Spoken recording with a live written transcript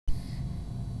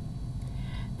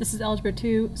This is Algebra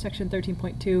 2, Section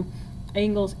 13.2,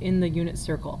 angles in the unit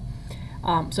circle.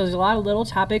 So there's a lot of little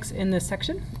topics in this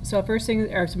section. So first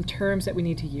thing are some terms that we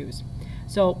need to use.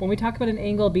 So when we talk about an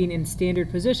angle being in standard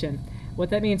position,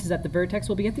 what that means is that the vertex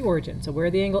will be at the origin. So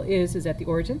where the angle is at the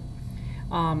origin.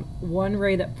 One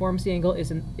ray that forms the angle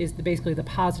is basically the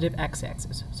positive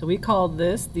x-axis. So we call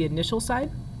this the initial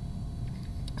side.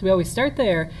 So we always start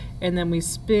there, and then we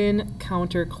spin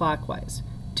counterclockwise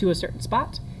to a certain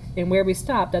spot. And where we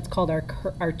stop, that's called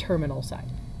our terminal side.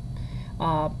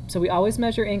 So we always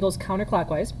measure angles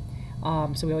counterclockwise.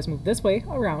 So we always move this way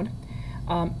around.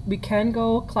 We can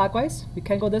go clockwise. We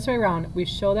can go this way around. We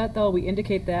show that, though, we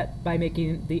indicate that by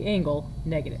making the angle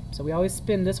negative. So we always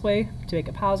spin this way to make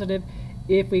it positive.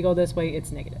 If we go this way,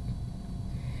 it's negative.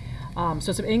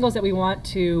 So some angles that we want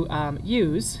to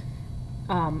use,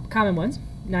 common ones,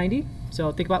 90. So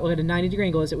think about what a 90-degree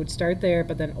angle is. It would start there,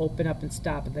 but then open up and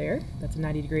stop there. That's a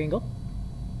 90-degree angle.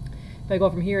 If I go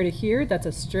from here to here, that's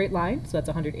a straight line, so that's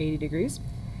 180 degrees.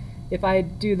 If I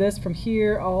do this from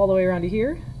here all the way around to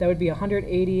here, that would be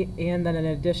 180 and then an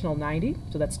additional 90,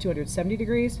 so that's 270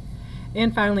 degrees.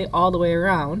 And finally, all the way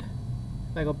around,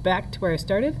 if I go back to where I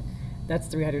started, that's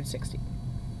 360.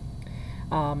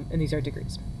 And these are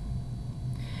degrees.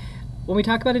 When we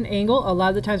talk about an angle, a lot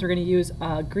of the times we're going to use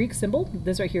a Greek symbol.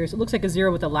 This right here, so it looks like a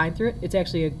 0 with a line through it. It's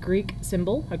actually a Greek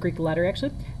symbol, a Greek letter actually,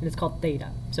 and it's called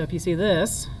theta. So if you see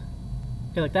this,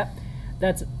 okay, like that,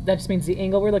 that just means the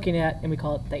angle we're looking at, and we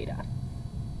call it theta.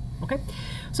 Okay,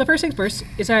 so first things first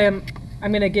is I'm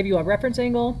going to give you a reference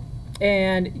angle,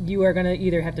 and you are going to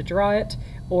either have to draw it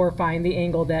or find the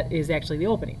angle that is actually the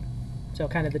opening. So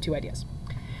kind of the two ideas.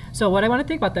 So what I want to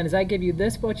think about then is I give you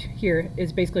this, which here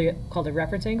is basically called a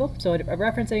reference angle. So a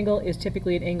reference angle is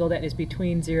typically an angle that is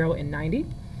between 0 and 90.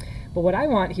 But what I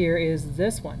want here is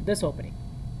this one, this opening.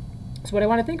 So what I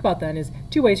want to think about then is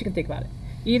two ways you can think about it.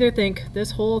 Either think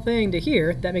this whole thing to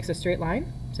here, that makes a straight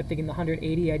line. So I'm thinking the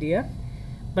 180 idea.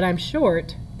 But I'm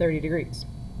short 30 degrees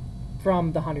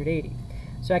from the 180.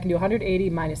 So I can do 180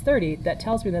 minus 30. That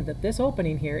tells me then that this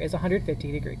opening here is 150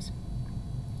 degrees.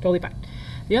 Totally fine.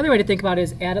 The other way to think about it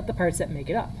is add up the parts that make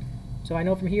it up. So I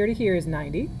know from here to here is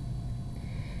 90.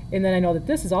 And then I know that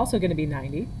this is also going to be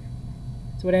 90.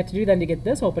 So what I have to do then to get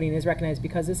this opening is recognize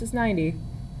because this is 90,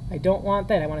 I don't want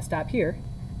that. I want to stop here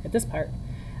at this part.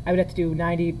 I would have to do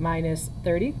 90 minus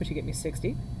 30, which would get me 60.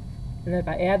 And then if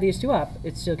I add these two up,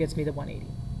 it still gets me the 180.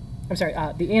 I'm sorry,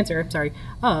 the answer,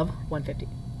 of 150.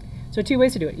 So two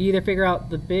ways to do it. You either figure out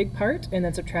the big part and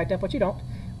then subtract up what you don't,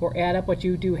 or add up what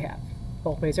you do have.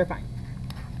 Both ways are fine.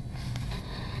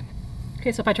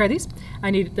 Okay, so if I try these,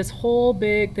 I need this whole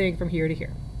big thing from here to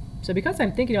here. So because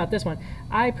I'm thinking about this one,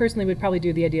 I personally would probably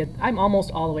do the idea, I'm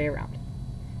almost all the way around.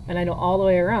 And I know all the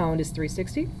way around is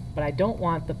 360, but I don't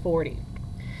want the 40.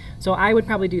 So I would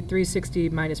probably do 360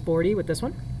 minus 40 with this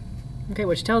one. Okay,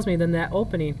 which tells me then that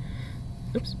opening,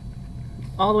 oops,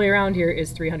 all the way around here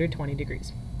is 320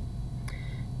 degrees.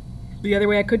 The other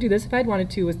way I could do this if I'd wanted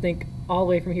to was think all the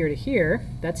way from here to here,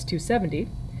 that's 270.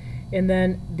 And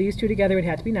then these two together would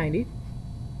have to be 90.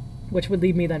 Which would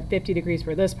leave me then 50 degrees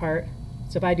for this part.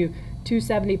 So if I do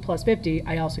 270 plus 50,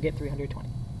 I also get 320.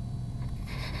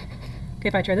 Okay,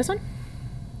 if I try this one.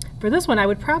 For this one, I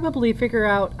would probably figure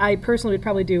out, I personally would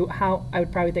probably do I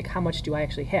would probably think how much do I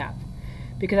actually have.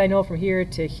 Because I know from here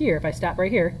to here, if I stop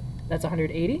right here, that's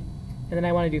 180. And then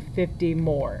I want to do 50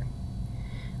 more.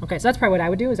 Okay, so that's probably what I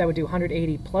would do, is I would do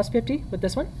 180 plus 50 with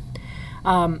this one.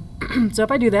 So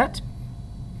if I do that,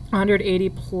 180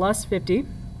 plus 50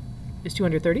 is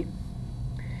 230.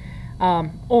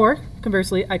 Or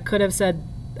conversely, I could have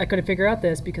figured out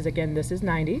this because again, this is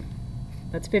 90.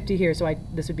 That's 50 here, so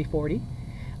this would be 40.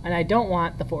 And I don't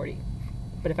want the 40.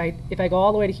 But if I go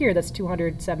all the way to here, that's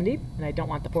 270, and I don't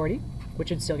want the 40, which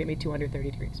would still get me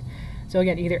 230 degrees. So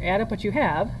again, either add up what you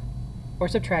have or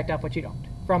subtract off what you don't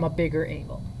from a bigger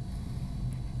angle.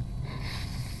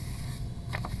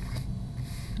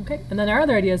 Okay, and then our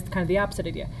other idea is kind of the opposite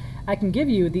idea. I can give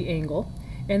you the angle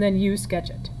and then you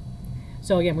sketch it.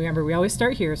 So again, remember we always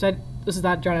start here. So this is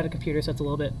not drawn out of a computer, so it's a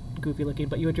little bit goofy looking,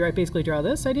 but you would basically draw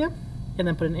this idea and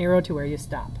then put an arrow to where you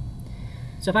stop.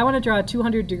 So if I want to draw a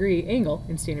 200-degree angle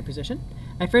in standard position,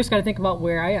 I first got to think about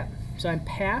where I am. So I'm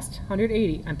past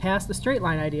 180. I'm past the straight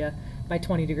line idea by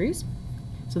 20 degrees.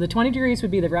 So the 20 degrees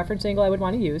would be the reference angle I would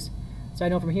want to use. So I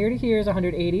know from here to here is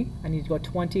 180. I need to go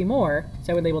 20 more,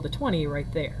 so I would label the 20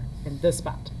 right there in this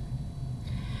spot.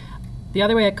 The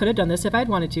other way I could have done this if I'd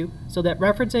wanted to, so that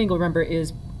reference angle, remember,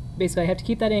 is basically I have to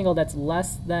keep that angle that's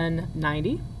less than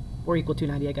 90, or equal to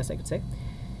 90, I guess I could say.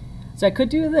 So I could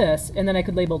do this, and then I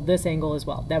could label this angle as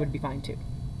well. That would be fine too.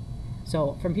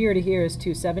 So from here to here is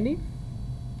 270.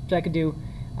 So I could do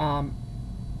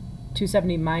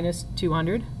 270 minus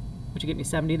 200, which would get me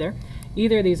 70 there.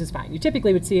 Either of these is fine. You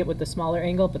typically would see it with the smaller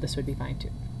angle, but this would be fine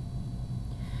too.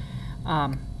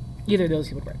 Either of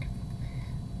those would work.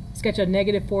 Sketch a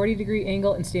negative 40-degree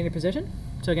angle in standard position.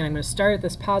 So again, I'm going to start at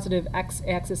this positive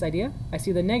x-axis idea. I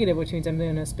see the negative, which means I'm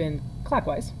going to spin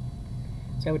clockwise.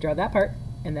 So I would draw that part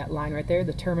and that line right there,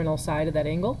 the terminal side of that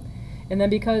angle. And then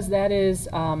because that is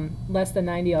less than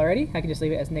 90 already, I can just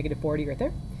leave it as negative 40 right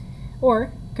there.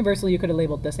 Or conversely, you could have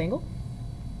labeled this angle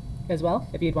as well.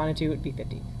 If you'd wanted to, it would be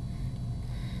 50.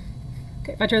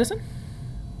 Okay, if I try this one,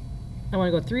 I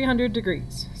want to go 300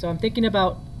 degrees. So I'm thinking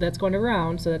about that's going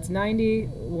around, so that's 90,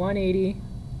 180,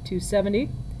 270,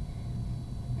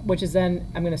 which is then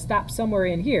I'm going to stop somewhere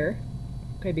in here,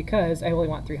 okay, because I only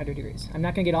want 300 degrees. I'm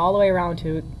not going to get all the way around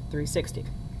to 360. I'm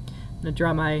going to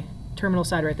draw my terminal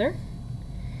side right there.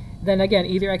 Then again,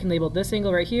 either I can label this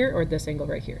angle right here or this angle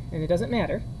right here, and it doesn't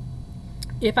matter.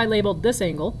 If I labeled this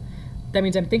angle, that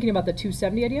means I'm thinking about the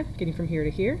 270 idea, getting from here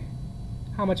to here.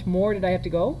 How much more did I have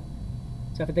to go?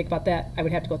 So if I think about that, I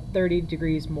would have to go 30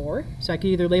 degrees more. So I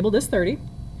could either label this 30,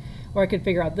 or I could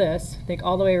figure out this, think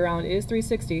all the way around is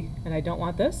 360, and I don't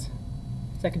want this.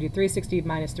 So I can do 360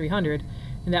 minus 300,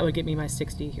 and that would get me my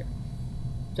 60 here.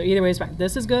 So either way is fine.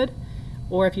 This is good,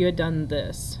 or if you had done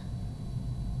this,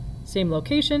 same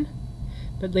location,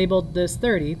 but labeled this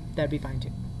 30, that'd be fine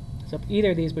too. So either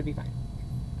of these would be fine.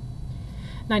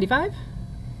 95,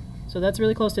 so that's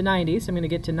really close to 90, so I'm going to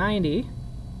get to 90,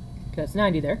 because that's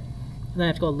 90 there, and then I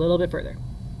have to go a little bit further.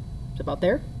 So about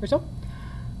there or so.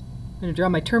 I'm going to draw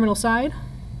my terminal side,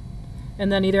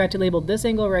 and then either I have to label this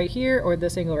angle right here or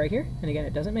this angle right here, and again,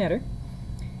 it doesn't matter.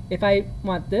 If I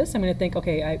want this, I'm going to think,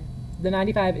 okay, the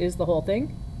 95 is the whole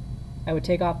thing. I would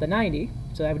take off the 90,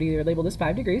 so I would either label this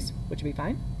 5 degrees, which would be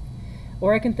fine,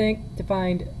 or I can think to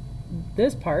find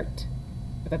this part.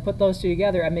 If I put those two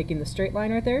together, I'm making the straight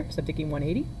line right there, so I'm thinking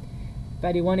 180. If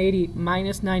I do 180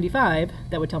 minus 95,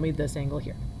 that would tell me this angle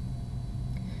here.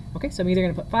 Okay, so I'm either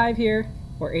going to put 5 here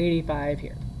or 85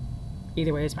 here.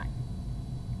 Either way is fine.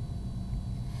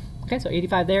 Okay, so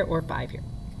 85 there or 5 here.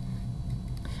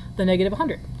 The negative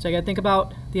 100. So I got to think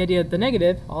about the idea of the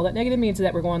negative. All that negative means is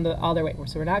that we're going the other way.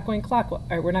 So we're not going clockwise,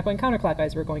 or we're not going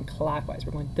counterclockwise. We're going clockwise.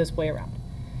 We're going this way around.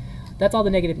 That's all the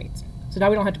negative means. So now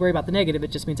we don't have to worry about the negative.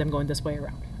 It just means I'm going this way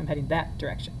around. I'm heading that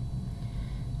direction.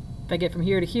 If I get from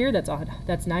here to here, that's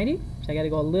 90. So I got to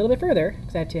go a little bit further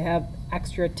because I have to have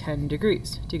extra 10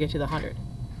 degrees to get to the 100.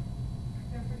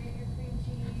 Don't forget your cream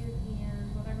cheese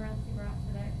and whatever else you brought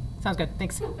today. Sounds good.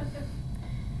 Thanks.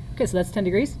 Okay, so that's 10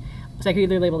 degrees. So I can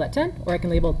either label that 10 or I can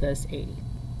label this 80.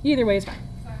 Either way is fine.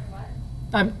 Sorry,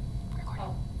 what? Recording.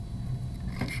 Oh.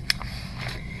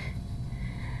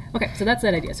 Okay, so that's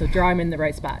that idea. So draw them in the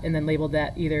right spot and then label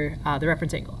that either the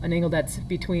reference angle, an angle that's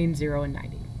between 0 and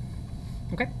 90.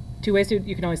 Okay, two ways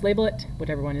you can always label it,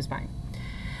 whichever one is fine.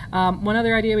 One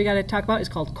other idea we got to talk about is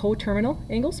called coterminal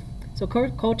angles. So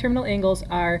coterminal angles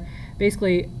are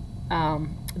basically,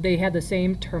 they have the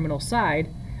same terminal side,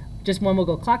 just one will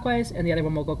go clockwise and the other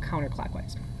one will go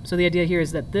counterclockwise. So the idea here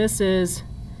is that this is,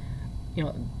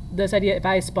 this idea, if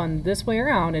I spun this way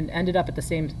around and ended up at the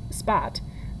same spot,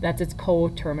 that's its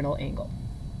coterminal angle.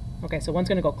 Okay, so one's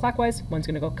going to go clockwise, one's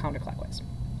going to go counterclockwise.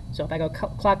 So if I go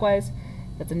clockwise,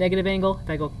 that's a negative angle. If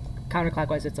I go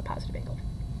counterclockwise, it's a positive angle.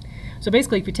 So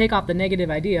basically, if you take off the negative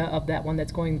idea of that one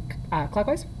that's going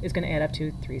clockwise, it's going to add up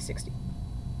to 360.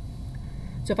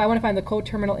 So if I want to find the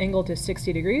coterminal angle to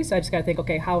 60 degrees, I just got to think,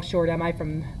 okay, how short am I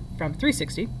from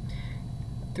 360?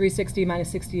 360 minus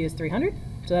 60 is 300.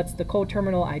 So that's the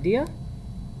coterminal idea.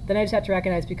 Then I just have to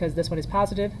recognize because this one is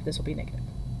positive, this will be negative.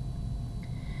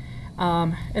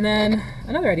 And then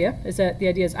another idea is that the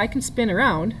idea is I can spin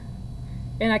around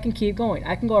and I can keep going.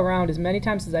 I can go around as many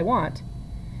times as I want.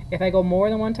 If I go more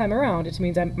than one time around, it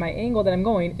means my angle that I'm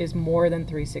going is more than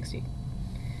 360.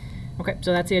 Okay,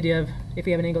 so that's the idea of if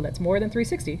you have an angle that's more than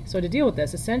 360. So to deal with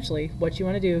this, essentially, what you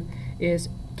want to do is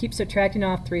keep subtracting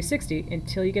off 360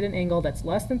 until you get an angle that's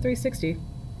less than 360.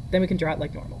 Then we can draw it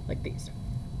like normal, like these.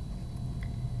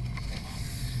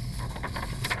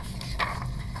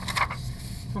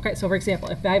 Okay, so for example,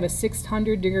 if I have a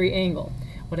 600-degree angle,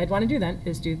 what I'd want to do then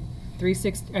is do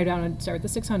 360. I'd want to start with the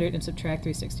 600 and subtract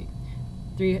 360.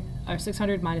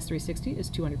 600 minus 360 is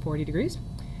 240 degrees.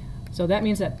 So that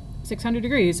means that 600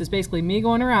 degrees is basically me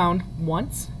going around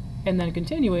once and then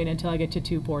continuing until I get to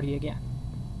 240 again.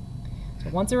 So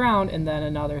once around and then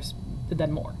another,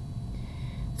 then more.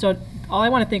 So all I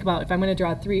want to think about, if I'm going to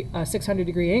draw a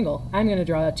 600-degree angle, I'm going to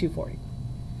draw a 240.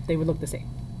 They would look the same.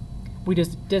 We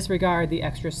just disregard the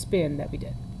extra spin that we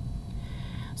did.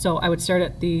 So I would start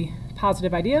at the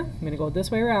positive idea, I'm going to go this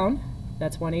way around.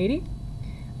 That's 180.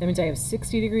 That means I have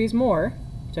 60 degrees more,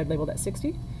 so I'd label that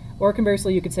 60. Or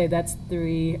conversely, you could say that's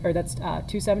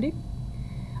 270.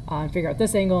 And figure out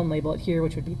this angle and label it here,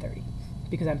 which would be 30,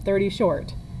 because I'm 30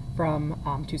 short from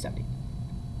 270.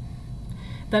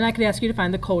 Then I could ask you to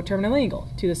find the coterminal angle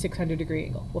to the 600 degree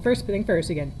angle. Well, first thing first,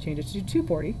 again, change it to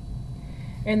 240.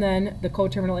 And then the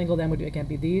coterminal angle then would again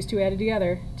be these two added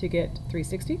together to get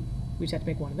 360. We just have to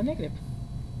make one of them negative.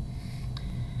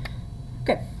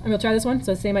 Okay, I'm going to try this one.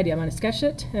 So same idea. I'm going to sketch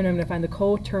it, and I'm going to find the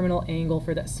coterminal angle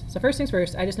for this. So first things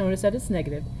first, I just noticed that it's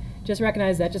negative. Just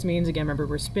recognize that just means, again, remember,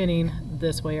 we're spinning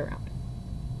this way around.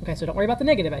 Okay, so don't worry about the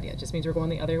negative idea. It just means we're going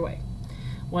the other way.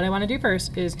 What I want to do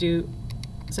first is do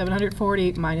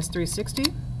 740 minus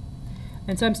 360.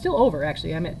 And so I'm still over,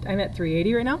 actually. I'm at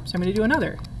 380 right now, so I'm going to do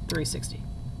another 360.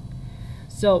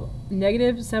 So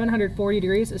negative 740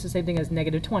 degrees is the same thing as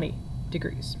negative 20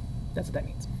 degrees. That's what that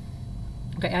means.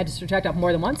 Okay, I had to subtract off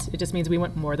more than once. It just means we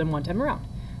went more than one time around.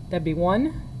 That'd be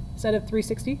one set of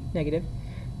 360 negative,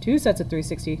 two sets of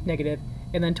 360 negative,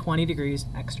 and then 20 degrees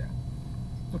extra.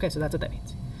 Okay, so that's what that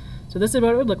means. So this is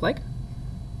what it would look like.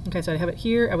 Okay, so I'd have it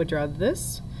here. I would draw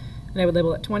this, and I would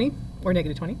label it 20 or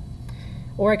negative 20.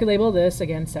 Or I could label this,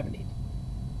 again, 70.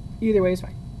 Either way is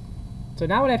fine. So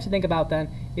now what I have to think about then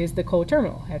is the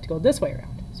coterminal. I have to go this way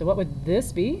around. So what would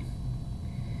this be?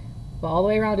 Well, all the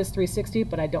way around is 360,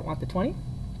 but I don't want the 20.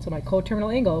 So my coterminal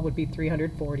angle would be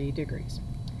 340 degrees.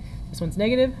 This one's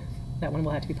negative. That one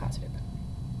will have to be positive.